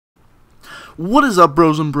What is up,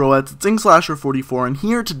 bros and broettes? It's InkSlasher44, and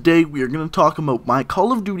here today we are going to talk about my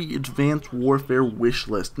Call of Duty Advanced Warfare wish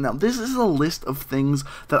list. Now, this is a list of things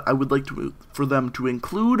that I would like for them to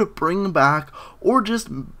include, bring back, or just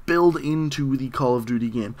build into the Call of Duty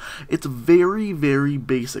game. It's very, very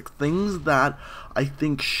basic things that I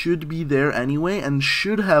think should be there anyway, and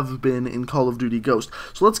should have been in Call of Duty Ghost.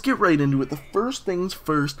 So let's get right into it. The first things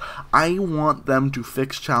first, I want them to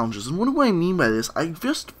fix challenges. And what do I mean by this? I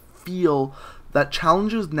just feel that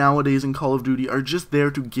challenges nowadays in Call of Duty are just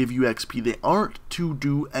there to give you XP. They aren't to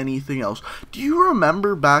do anything else. Do you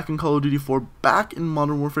remember back in Call of Duty 4, back in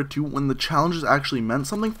Modern Warfare 2, when the challenges actually meant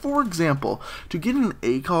something? For example, to get an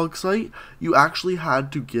ACOG site, you actually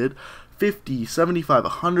had to get 50, 75,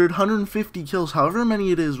 100, 150 kills, however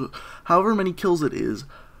many kills it is,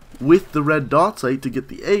 with the red dot site to get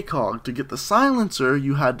the ACOG. To get the silencer,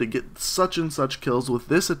 you had to get such and such kills with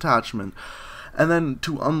this attachment. And then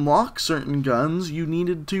to unlock certain guns, you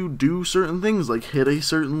needed to do certain things, like hit a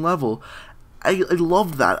certain level. I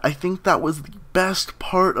love that. I think that was the best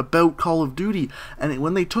part about Call of Duty. And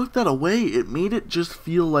when they took that away, it made it just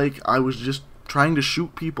feel like I was just trying to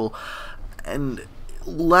shoot people. And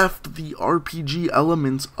left the RPG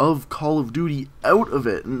elements of Call of Duty out of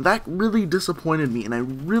it. And that really disappointed me. And I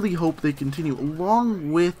really hope they continue.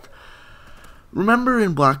 Along with, remember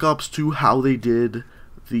in Black Ops 2 how they did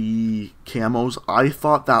the camos? I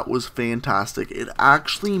thought that was fantastic. It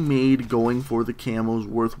actually made going for the camos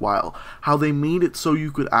worthwhile. How they made it so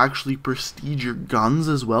you could actually prestige your guns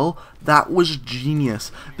as well, that was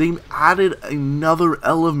genius. They added another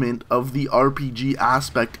element of the RPG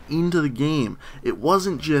aspect into the game. It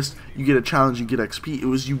wasn't just you get a challenge, you get XP. It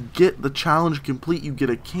was you get the challenge complete, you get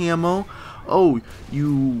a camo. Oh,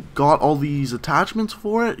 you got all these attachments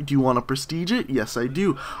for it? Do you want to prestige it? Yes, I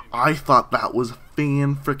do. I thought that was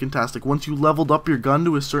fan-frickin-tastic. Once you leveled up your gun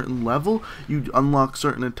to a certain level, you'd unlock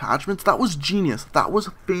certain attachments. That was genius. That was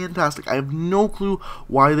fantastic. I have no clue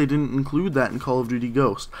why they didn't include that in Call of Duty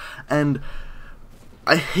Ghost. And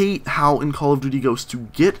I hate how in Call of Duty Ghost, to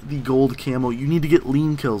get the gold camo, you need to get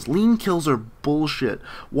lean kills. Lean kills are bullshit.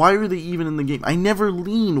 Why are they even in the game? I never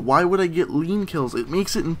lean. Why would I get lean kills? It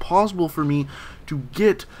makes it impossible for me to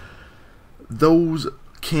get those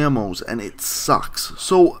camos, and it sucks.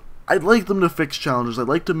 So I'd like them to fix challenges. I'd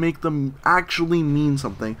like to make them actually mean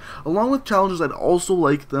something. Along with challenges, I'd also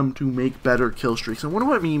like them to make better kill streaks. And what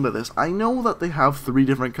do I mean by this? I know that they have 3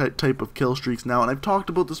 different type of kill streaks now, and I've talked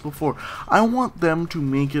about this before. I want them to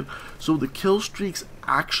make it so the kill streaks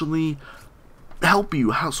actually help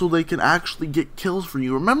you, so they can actually get kills for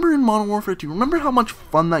you. Remember in Modern Warfare 2, remember how much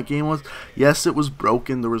fun that game was? Yes, it was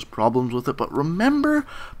broken, there was problems with it, but remember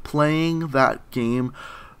playing that game,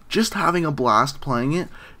 just having a blast playing it?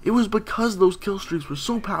 It was because those kill streaks were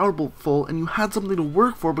so powerful, and you had something to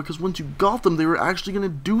work for, because once you got them, they were actually going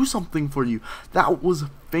to do something for you. That was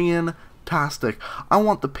fantastic. I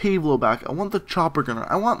want the Pavlo back. I want the Chopper Gunner.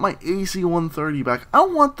 I want my AC-130 back. I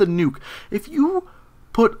want the nuke. If you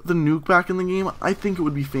put the nuke back in the game, I think it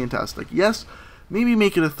would be fantastic. Yes, maybe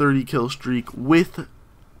make it a 30 kill streak with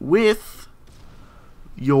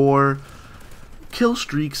your kill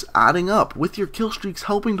streaks adding up, with your kill streaks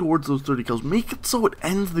helping towards those 30 kills. Make it so it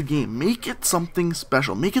ends the game. Make it something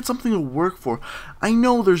special. Make it something to work for. I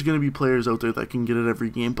know there's going to be players out there that can get it every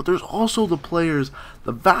game, but there's also the players,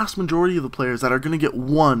 the vast majority of the players, that are going to get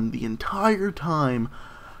one the entire time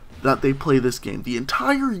that they play this game. The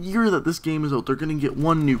entire year that this game is out, they're going to get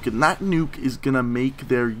one nuke, and that nuke is going to make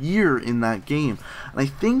their year in that game. And I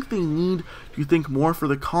think they need to think more for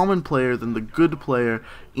the common player than the good player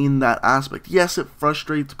in that aspect. Yes, it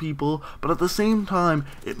frustrates people, but at the same time,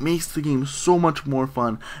 it makes the game so much more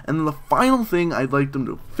fun. And then the final thing I'd like them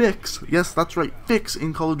to fix, yes, that's right, fix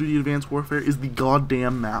in Call of Duty Advanced Warfare, is the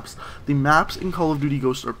goddamn maps. The maps in Call of Duty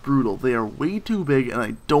Ghost are brutal. They are way too big, and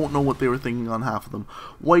I don't know what they were thinking on half of them.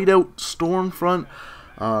 Whiteout, Stormfront,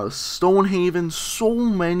 Stonehaven, so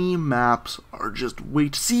many maps are just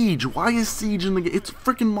Siege. Why is Siege in the game? It's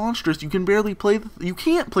freaking monstrous. You can barely play you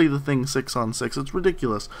can't play the thing 6-on-6. It's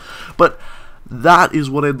ridiculous. But that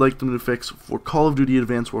is what I'd like them to fix for Call of Duty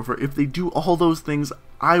Advanced Warfare. If they do all those things,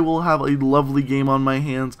 I will have a lovely game on my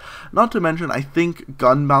hands. Not to mention, I think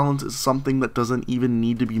gun balance is something that doesn't even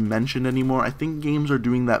need to be mentioned anymore. I think games are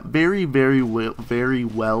doing that very, very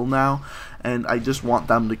well now, and I just want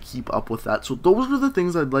them to keep up with that. So those are the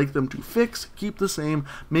things I'd like them to fix, keep the same,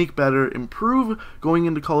 make better, improve going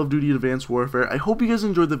into Call of Duty Advanced Warfare. I hope you guys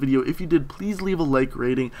enjoyed the video. If you did, please leave a like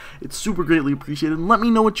rating. It's super greatly appreciated, and let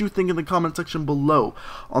me know what you think in the comment section below.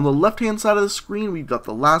 On the left hand side of the screen, we've got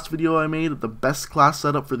the last video I made, the best class setup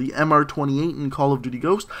setup for the MR28 in Call of Duty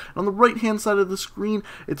Ghost. And on the right hand side of the screen,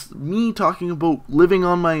 it's me talking about living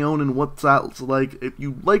on my own and what that's like. If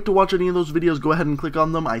you like to watch any of those videos, go ahead and click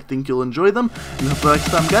on them. I think you'll enjoy them. And until next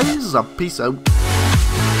time, guys, peace out.